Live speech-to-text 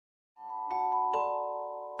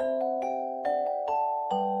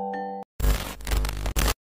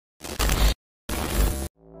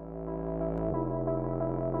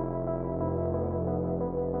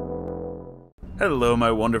Hello, my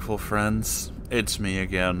wonderful friends. It's me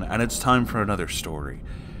again, and it's time for another story.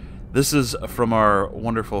 This is from our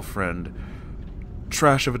wonderful friend,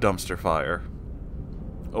 Trash of a Dumpster Fire.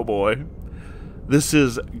 Oh boy. This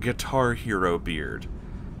is Guitar Hero Beard.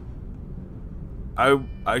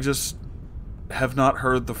 I just have not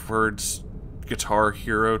heard the words Guitar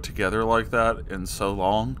Hero together like that in so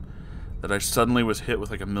long that I suddenly was hit with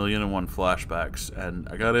like 1,000,001 flashbacks, and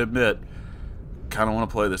I gotta admit, kind of want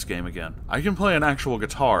to play this game again. I can play an actual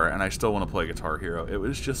guitar, and I still want to play Guitar Hero. It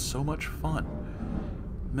was just so much fun.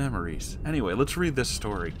 Memories. Anyway, let's read this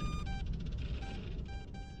story.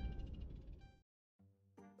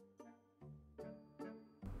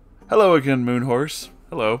 Hello again, Moonhorse.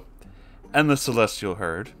 Hello. And the Celestial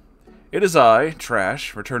Herd. It is I,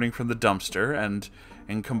 Trash, returning from the dumpster, and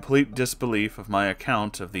in complete disbelief of my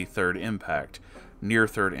account of the third impact. Near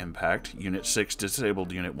third impact, Unit 6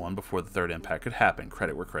 disabled Unit 1 before the third impact could happen.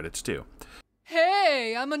 Credit where credit's due.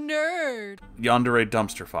 Hey, I'm a nerd! Yandere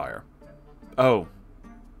dumpster fire. Oh,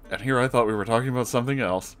 and here I thought we were talking about something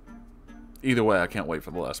else. Either way, I can't wait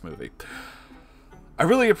for the last movie. I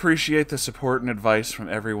really appreciate the support and advice from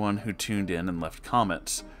everyone who tuned in and left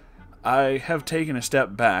comments. I have taken a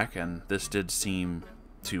step back, and this did seem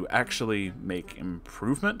to actually make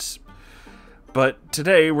improvements. But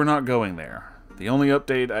today, we're not going there. The only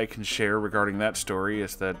update I can share regarding that story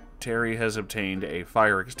is that Terry has obtained a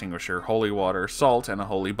fire extinguisher, holy water, salt, and a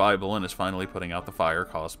holy Bible, and is finally putting out the fire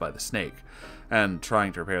caused by the snake, and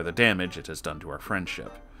trying to repair the damage it has done to our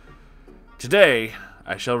friendship. Today,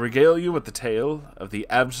 I shall regale you with the tale of the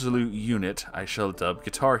absolute unit I shall dub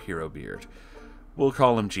Guitar Hero Beard. We'll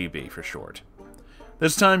call him GB for short.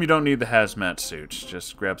 This time you don't need the hazmat suit,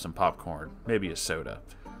 just grab some popcorn, maybe a soda.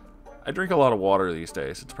 I drink a lot of water these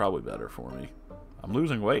days, it's probably better for me. I'm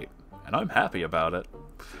losing weight, and I'm happy about it.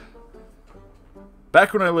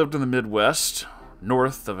 Back when I lived in the Midwest,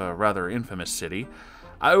 north of a rather infamous city,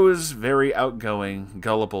 I was a very outgoing,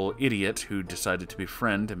 gullible idiot who decided to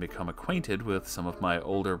befriend and become acquainted with some of my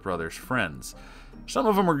older brother's friends. Some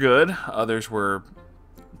of them were good, others were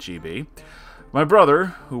GB. My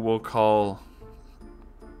brother, who we'll call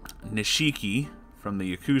Nishiki from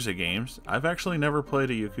the Yakuza games. I've actually never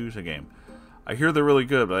played a Yakuza game. I hear they're really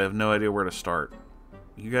good, but I have no idea where to start.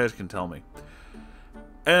 You guys can tell me.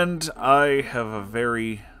 And I have a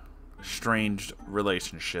very strange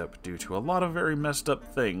relationship due to a lot of very messed up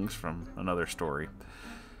things from another story.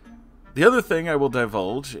 The other thing I will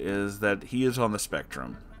divulge is that he is on the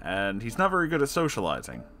spectrum, and he's not very good at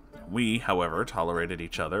socializing. We, however, tolerated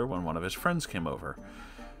each other when one of his friends came over.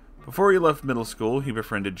 Before he left middle school, he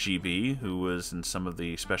befriended GB, who was in some of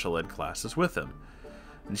the special ed classes with him.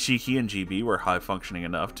 Nishiki and GB were high-functioning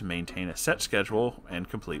enough to maintain a set schedule and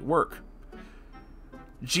complete work.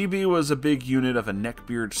 GB was a big unit of a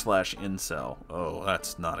neckbeard/incel. Oh,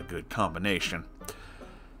 that's not a good combination.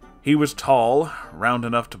 He was tall, round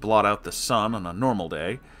enough to blot out the sun on a normal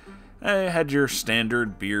day, had your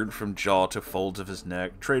standard beard from jaw to folds of his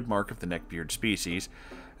neck, trademark of the neckbeard species,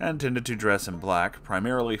 and tended to dress in black,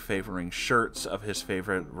 primarily favoring shirts of his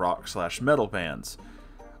favorite rock/metal bands.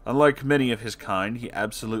 Unlike many of his kind, he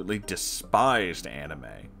absolutely despised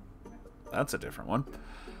anime. That's a different one.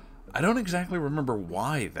 I don't exactly remember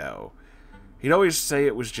why, though. He'd always say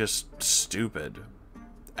it was just stupid.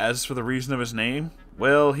 As for the reason of his name,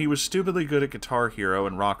 well, he was stupidly good at Guitar Hero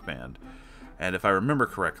and Rock Band, and if I remember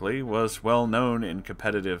correctly, was well known in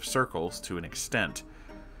competitive circles to an extent.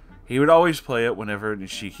 He would always play it whenever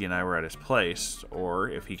Nishiki and I were at his place, or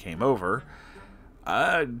if he came over.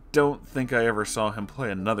 I don't think I ever saw him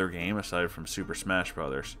play another game aside from Super Smash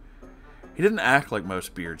Bros. He didn't act like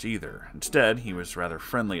most beards either. Instead, he was rather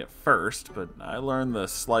friendly at first, but I learned the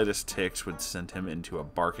slightest ticks would send him into a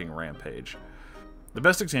barking rampage. The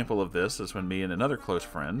best example of this is when me and another close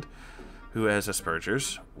friend, who has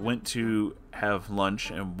Asperger's, went to have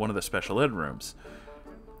lunch in one of the special ed rooms.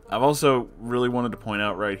 I've also really wanted to point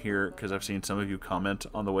out right here, because I've seen some of you comment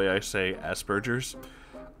on the way I say Asperger's.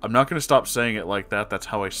 I'm not going to stop saying it like that. That's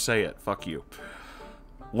how I say it. Fuck you.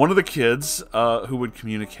 One of the kids who would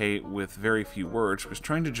communicate with very few words was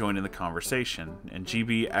trying to join in the conversation, and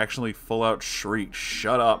GB actually full out shrieked,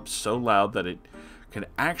 "Shut up," so loud that it could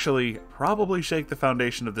actually probably shake the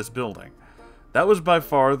foundation of this building. That was by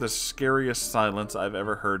far the scariest silence I've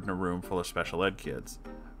ever heard in a room full of special ed kids.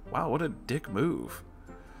 Wow, what a dick move.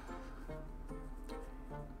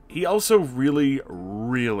 He also really,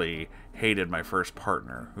 really hated my first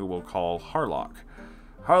partner, who we'll call Harlock.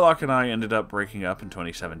 Harlock and I ended up breaking up in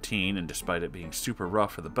 2017, and despite it being super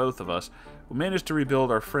rough for the both of us, we managed to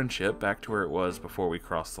rebuild our friendship back to where it was before we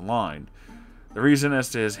crossed the line. The reason as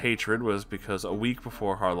to his hatred was because a week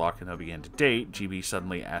before Harlock and I began to date, GB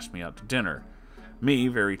suddenly asked me out to dinner. Me,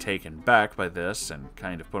 very taken back by this and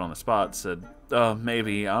kind of put on the spot, said,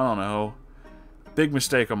 maybe, I don't know. Big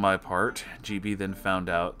mistake on my part. GB then found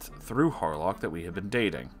out through Harlock that we had been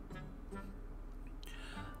dating.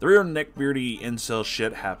 The real neckbeardy incel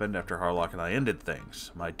shit happened after Harlock and I ended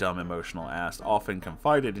things. My dumb emotional ass often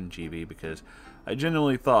confided in GB because I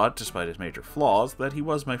genuinely thought, despite his major flaws, that he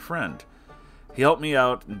was my friend. He helped me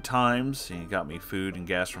out in times, he got me food and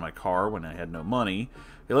gas for my car when I had no money,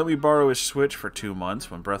 he let me borrow his Switch for 2 months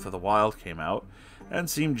when Breath of the Wild came out, and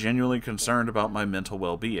seemed genuinely concerned about my mental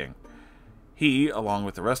well-being. He, along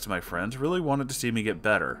with the rest of my friends, really wanted to see me get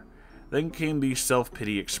better. Then came the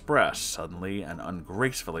Self-Pity Express, suddenly and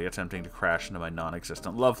ungracefully attempting to crash into my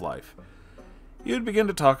non-existent love life. He would begin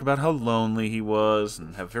to talk about how lonely he was,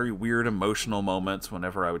 and have very weird emotional moments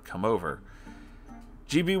whenever I would come over.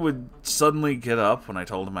 GB would suddenly get up when I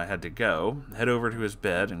told him I had to go, head over to his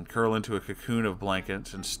bed, and curl into a cocoon of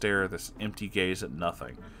blankets and stare this empty gaze at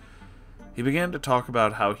nothing. He began to talk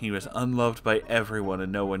about how he was unloved by everyone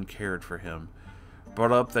and no one cared for him.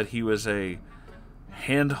 Brought up that he was a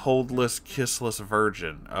handholdless, kissless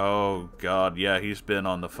virgin. Oh god, yeah, he's been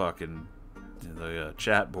on the fucking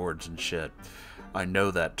chat boards and shit. I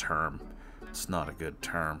know that term. It's not a good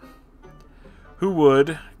term. Who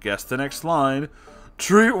would, guess the next line,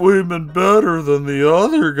 treat women better than the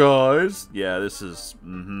other guys. Yeah, this is,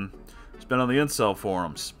 It's been on the incel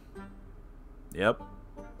forums. Yep.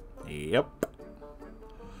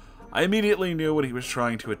 I immediately knew what he was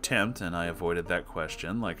trying to attempt, and I avoided that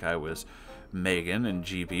question like I was Megan and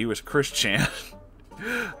GB was Christian.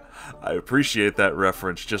 I appreciate that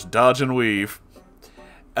reference. Just dodge and weave.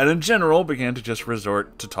 And in general, began to just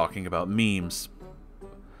resort to talking about memes.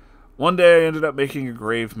 One day I ended up making a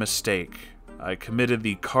grave mistake. I committed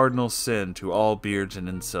the cardinal sin to all beards and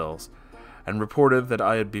incels, and reported that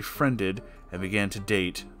I had befriended and began to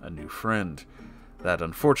date a new friend, that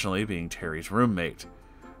unfortunately being Terry's roommate.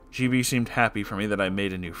 GB seemed happy for me that I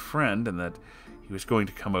made a new friend, and that he was going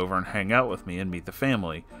to come over and hang out with me and meet the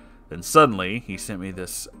family. Then suddenly, he sent me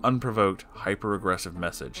this unprovoked, hyper-aggressive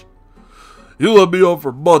message. You let me up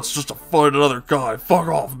for months just to find another guy. Fuck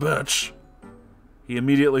off, bitch. He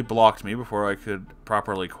immediately blocked me before I could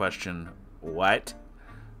properly question, what?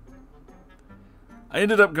 I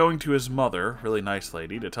ended up going to his mother, really nice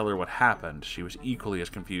lady, to tell her what happened. She was equally as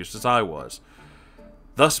confused as I was.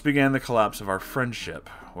 Thus began the collapse of our friendship,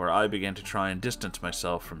 where I began to try and distance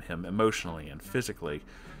myself from him emotionally and physically.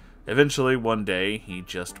 Eventually, one day, he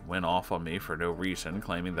just went off on me for no reason,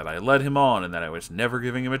 claiming that I led him on and that I was never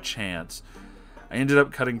giving him a chance. I ended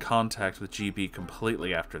up cutting contact with GB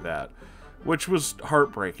completely after that, which was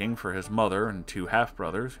heartbreaking for his mother and 2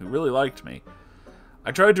 half-brothers who really liked me.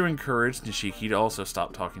 I tried to encourage Nishiki to also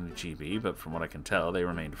stop talking to GB, but from what I can tell, they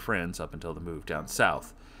remained friends up until the move down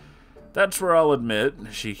south. That's where I'll admit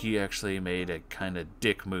Nishiki actually made a kind of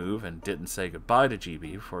dick move and didn't say goodbye to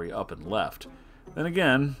GB before he up and left. Then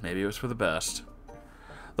again, maybe it was for the best.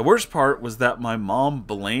 The worst part was that my mom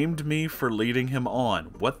blamed me for leading him on.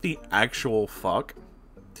 What the actual fuck?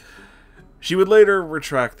 She would later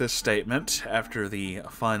retract this statement after the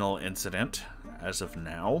final incident, as of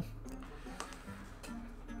now.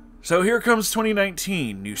 So here comes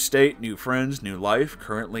 2019. New state, new friends, new life.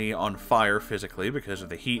 Currently on fire physically because of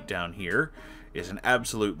the heat down here. Is an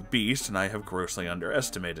absolute beast, and I have grossly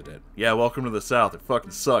underestimated it. Yeah, welcome to the South. It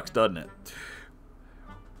fucking sucks, doesn't it?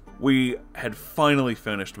 We had finally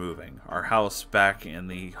finished moving. Our house back in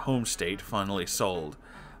the home state finally sold.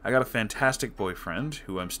 I got a fantastic boyfriend,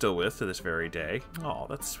 who I'm still with to this very day. Aw,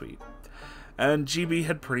 that's sweet. And GB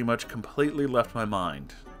had pretty much completely left my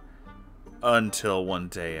mind. Until one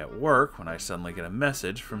day at work, when I suddenly get a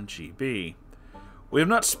message from GB. We have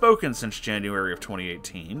not spoken since January of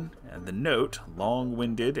 2018, and the note,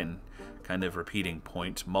 long-winded and kind of repeating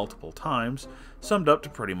points multiple times, summed up to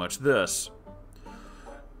pretty much this.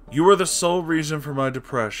 You were the sole reason for my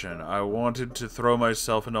depression. I wanted to throw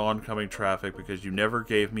myself into oncoming traffic because you never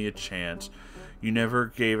gave me a chance. You never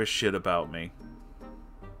gave a shit about me.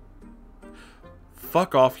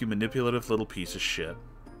 Fuck off, you manipulative little piece of shit.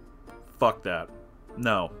 Fuck that.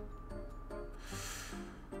 No.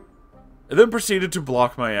 I then proceeded to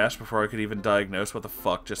block my ass before I could even diagnose what the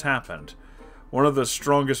fuck just happened. One of the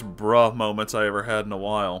strongest bruh moments I ever had in a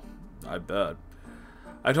while. I bet.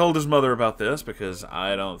 I told his mother about this because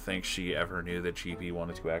I don't think she ever knew that GB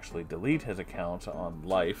wanted to actually delete his account on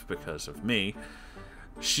Life because of me.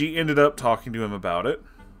 She ended up talking to him about it.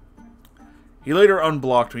 He later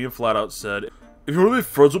unblocked me and flat out said, If you're really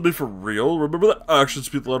friends with me for real, remember that actions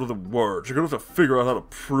speak louder than words. You're gonna have to figure out how to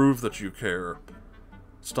prove that you care.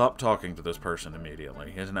 Stop talking to this person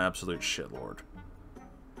immediately. He's an absolute shitlord.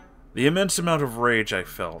 The immense amount of rage I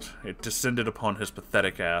felt, it descended upon his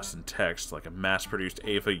pathetic ass in text like a mass-produced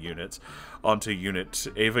Ava unit onto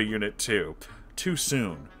Ava Unit 2. Too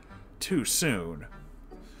soon. Too soon.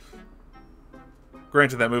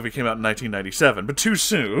 Granted, that movie came out in 1997, but too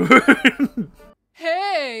soon.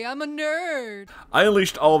 Hey, I'm a nerd. I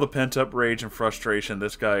unleashed all the pent-up rage and frustration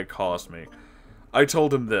this guy had caused me. I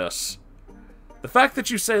told him this. The fact that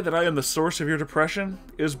you say that I am the source of your depression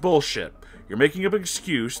is bullshit. You're making up an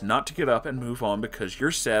excuse not to get up and move on because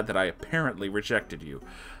you're sad that I apparently rejected you.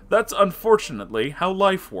 That's unfortunately how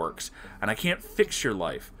life works, and I can't fix your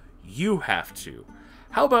life. You have to.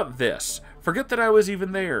 How about this? Forget that I was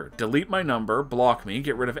even there. Delete my number, block me,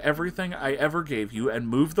 get rid of everything I ever gave you, and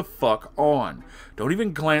move the fuck on. Don't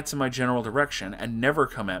even glance in my general direction, and never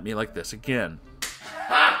come at me like this again.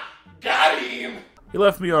 Ha! Got him! He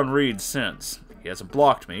left me on read since. He hasn't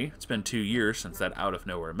blocked me. It's been 2 years since that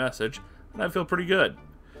out-of-nowhere message, and I feel pretty good.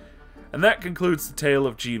 And that concludes the tale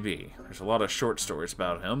of GB. There's a lot of short stories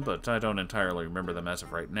about him, but I don't entirely remember them as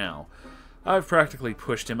of right now. I've practically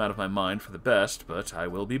pushed him out of my mind for the best, but I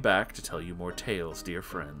will be back to tell you more tales, dear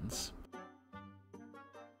friends.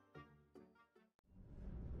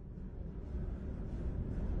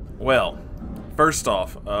 Well, first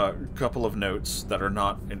off, a couple of notes that are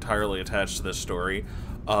not entirely attached to this story.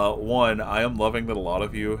 One, I am loving that a lot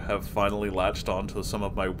of you have finally latched on to some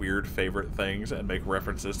of my weird favorite things and make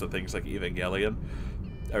references to things like Evangelion.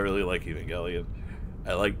 I really like Evangelion.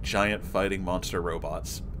 I like giant fighting monster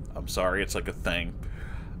robots. I'm sorry, it's like a thing.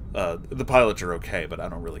 The pilots are okay, but I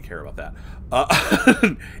don't really care about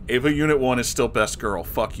that. Ava Unit 1 is still best girl.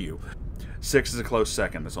 Fuck you. 6 is a close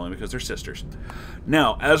second. That's only because they're sisters.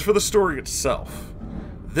 Now, as for the story itself,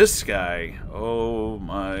 this guy, oh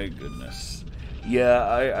my goodness.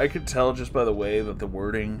 Yeah, I could tell just by the way that the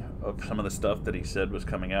wording of some of the stuff that he said was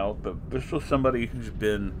coming out, but this was somebody who's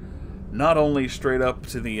been not only straight up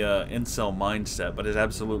to the incel mindset, but has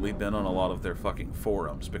absolutely been on a lot of their fucking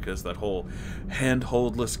forums, because that whole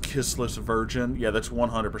hand-holdless, kissless virgin, yeah, that's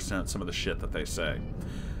 100% some of the shit that they say.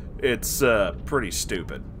 It's pretty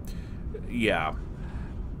stupid. Yeah.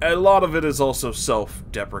 A lot of it is also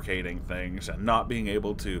self-deprecating things, and not being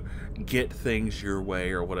able to get things your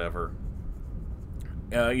way or whatever.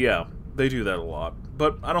 Yeah, they do that a lot.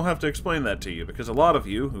 But I don't have to explain that to you, because a lot of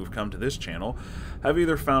you who've come to this channel have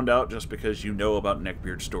either found out just because you know about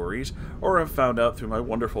Neckbeard stories, or have found out through my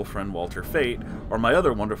wonderful friend Walter Fate, or my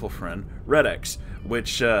other wonderful friend Redex,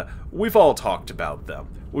 which, we've all talked about them.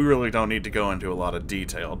 We really don't need to go into a lot of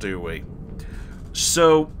detail, do we?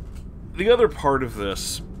 So, the other part of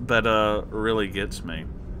this that, really gets me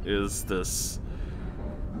is this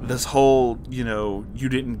whole, you know, you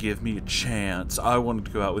didn't give me a chance. I wanted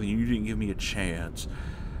to go out with you. You didn't give me a chance.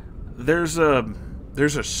 There's a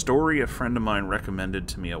story a friend of mine recommended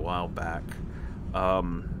to me a while back.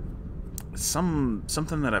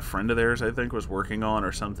 Something that a friend of theirs, I think, was working on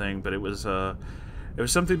or something, but it was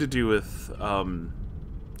something to do with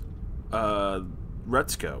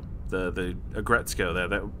Retsuko, the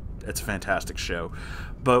Agretsuko. It's a fantastic show.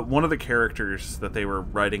 But one of the characters that they were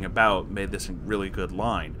writing about made this really good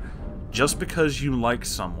line. Just because you like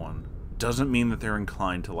someone doesn't mean that they're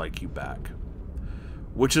inclined to like you back.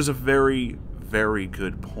 Which is a very, very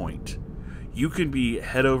good point. You can be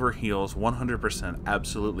head over heels, 100%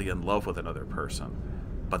 absolutely in love with another person,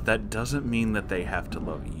 but that doesn't mean that they have to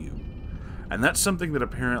love you. And that's something that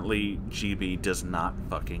apparently GB does not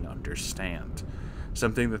fucking understand.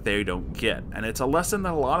 Something that they don't get. And it's a lesson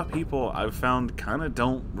that a lot of people I've found kind of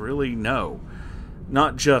don't really know.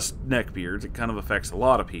 Not just neckbeards, it kind of affects a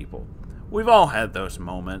lot of people. We've all had those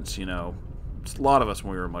moments, you know, a lot of us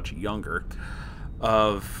when we were much younger,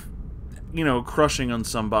 of, you know, crushing on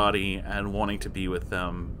somebody and wanting to be with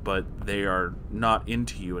them, but they are not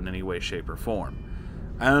into you in any way, shape, or form.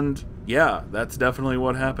 And, yeah, that's definitely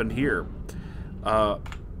what happened here.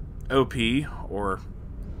 OP, or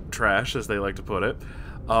Trash, as they like to put it,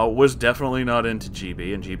 was definitely not into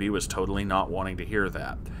GB, and GB was totally not wanting to hear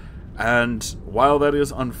that. And while that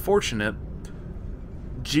is unfortunate,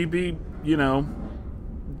 GB, you know,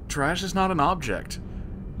 Trash is not an object.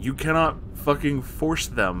 You cannot fucking force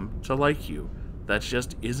them to like you. That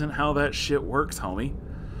just isn't how that shit works, homie.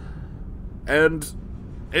 And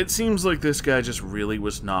it seems like this guy just really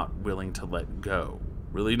was not willing to let go.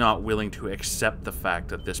 Really not willing to accept the fact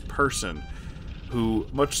that this person who,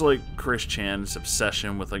 much like Chris Chan's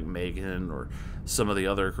obsession with, like, Megan or some of the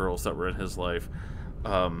other girls that were in his life,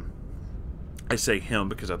 I say him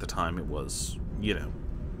because at the time it was you know,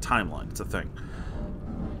 timeline. It's a thing.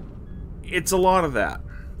 It's a lot of that.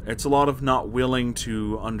 It's a lot of not willing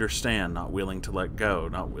to understand, not willing to let go,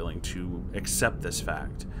 not willing to accept this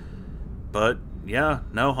fact. But, yeah,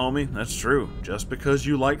 no, homie, that's true. Just because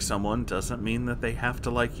you like someone doesn't mean that they have to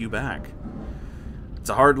like you back. It's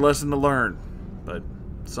a hard lesson to learn, but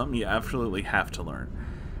something you absolutely have to learn.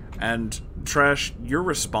 And, Trash, your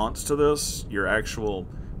response to this, your actual,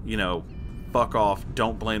 you know, fuck off,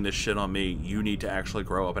 don't blame this shit on me, you need to actually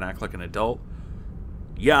grow up and act like an adult.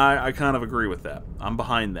 Yeah, I kind of agree with that. I'm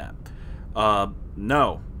behind that.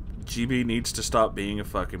 No. GB needs to stop being a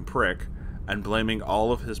fucking prick and blaming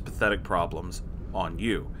all of his pathetic problems on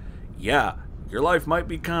you. Yeah, your life might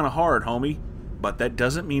be kind of hard, homie, but that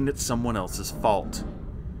doesn't mean it's someone else's fault.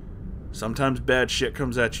 Sometimes bad shit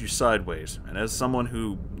comes at you sideways, and as someone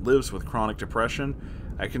who lives with chronic depression,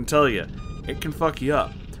 I can tell you, it can fuck you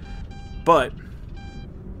up. But,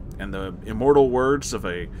 in the immortal words of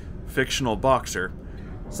a fictional boxer,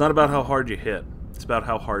 it's not about how hard you hit. It's about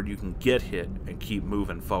how hard you can get hit and keep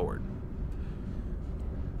moving forward.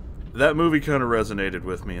 That movie kind of resonated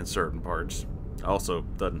with me in certain parts. Also,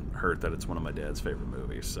 doesn't hurt that it's one of my dad's favorite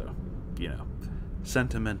movies, so, you know,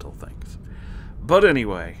 sentimental things. But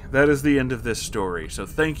anyway, that is the end of this story, so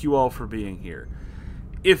thank you all for being here.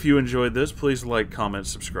 If you enjoyed this, please like, comment,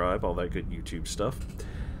 subscribe, all that good YouTube stuff.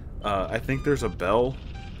 I think there's a bell.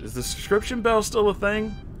 Is the subscription bell still a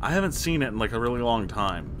thing? I haven't seen it in like a really long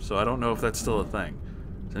time, so I don't know if that's still a thing.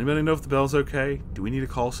 Does anybody know if the bell's okay? Do we need to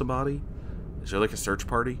call somebody? Is there like a search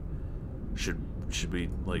party? Should we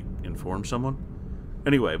like inform someone?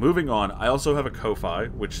 Anyway, moving on. I also have a Ko-Fi,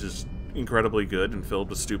 which is incredibly good and filled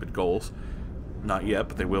with stupid goals. Not yet,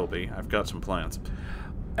 but they will be. I've got some plans.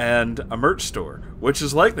 And a merch store, which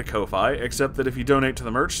is like the Ko-Fi, except that if you donate to the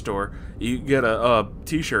merch store, you get a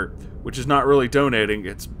t-shirt, which is not really donating,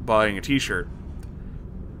 it's buying a t-shirt.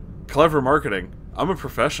 Clever marketing. I'm a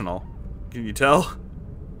professional. Can you tell?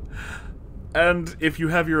 And if you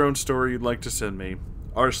have your own story you'd like to send me,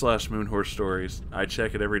 r/Moonhorse Stories. I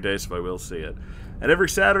check it every day, so I will see it. And every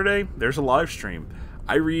Saturday, there's a live stream.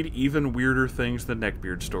 I read even weirder things than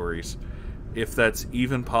Neckbeard stories, if that's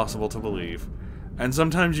even possible to believe. And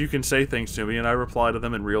sometimes you can say things to me and I reply to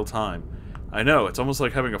them in real time. I know, it's almost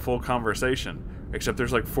like having a full conversation, except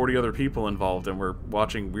there's like 40 other people involved and we're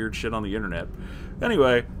watching weird shit on the internet.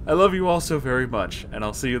 Anyway, I love you all so very much, and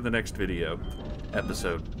I'll see you in the next video.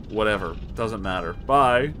 Episode. Whatever. Doesn't matter.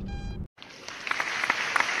 Bye!